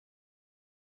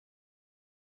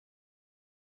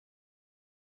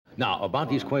Now, about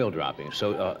these quail droppings,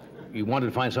 so you wanted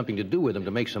to find something to do with them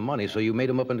to make some money, so you made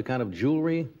them up into kind of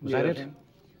jewelry? Was that it?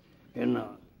 And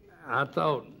I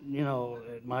thought, you know,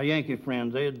 my Yankee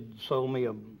friends, they'd sold me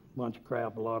a bunch of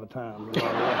crap a lot of times.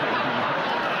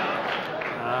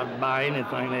 I'd buy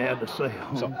anything they had to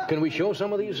sell. So, can we show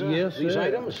some of these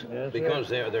items? Yes, because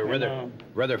they're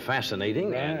rather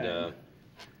fascinating, right. And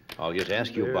I'll just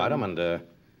ask you about them, and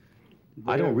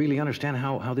I don't really understand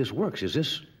how this works. Is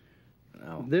this...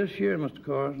 No. This here, Mr.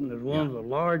 Carson, is one of the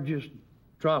largest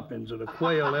droppings that a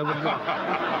quail ever dropped.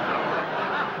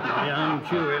 I'm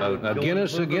sure a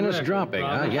Guinness dropping,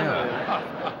 huh? Yeah.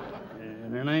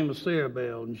 And her name was Sarah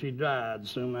Bell, and she died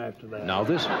soon after that. Now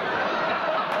this...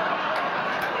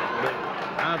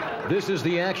 This is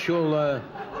the actual...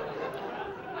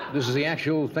 this is the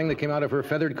actual thing that came out of her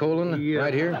feathered colon,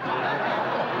 right here?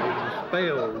 Yeah.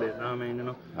 Spelled it, I mean, you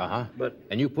know. Uh-huh. But...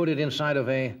 And you put it inside of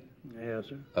a... Yes,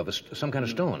 sir. Of some kind of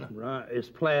stone. Right. It's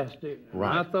plastic.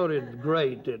 Right. I thought it was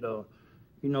great that,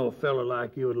 you know, a fella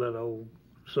like you would let old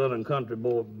Southern country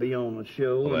boy be on the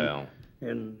show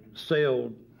and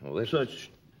sell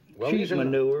such cheap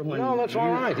manure. No, that's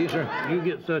all right. These are... You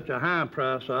get such a high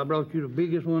price, so I brought you the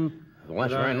biggest one. Well,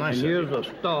 that's very nice. And here's a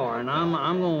star, and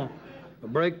I'm going to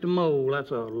break the mold.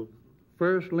 That's a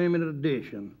first limited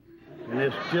edition. And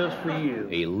it's just for you.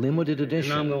 A limited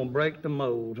edition. And I'm going to break the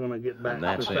molds when I get back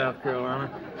to South Carolina.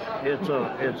 It's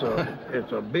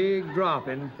a big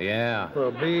dropping. Yeah. For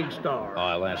a big star.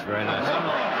 Oh, that's very nice.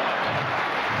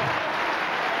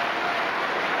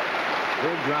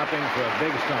 Big dropping for a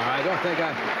big star.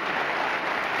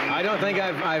 I don't think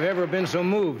I've ever been so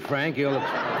moved, Frank. You'll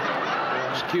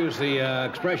excuse the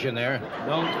expression there.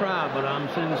 Don't cry, but I'm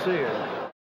sincere.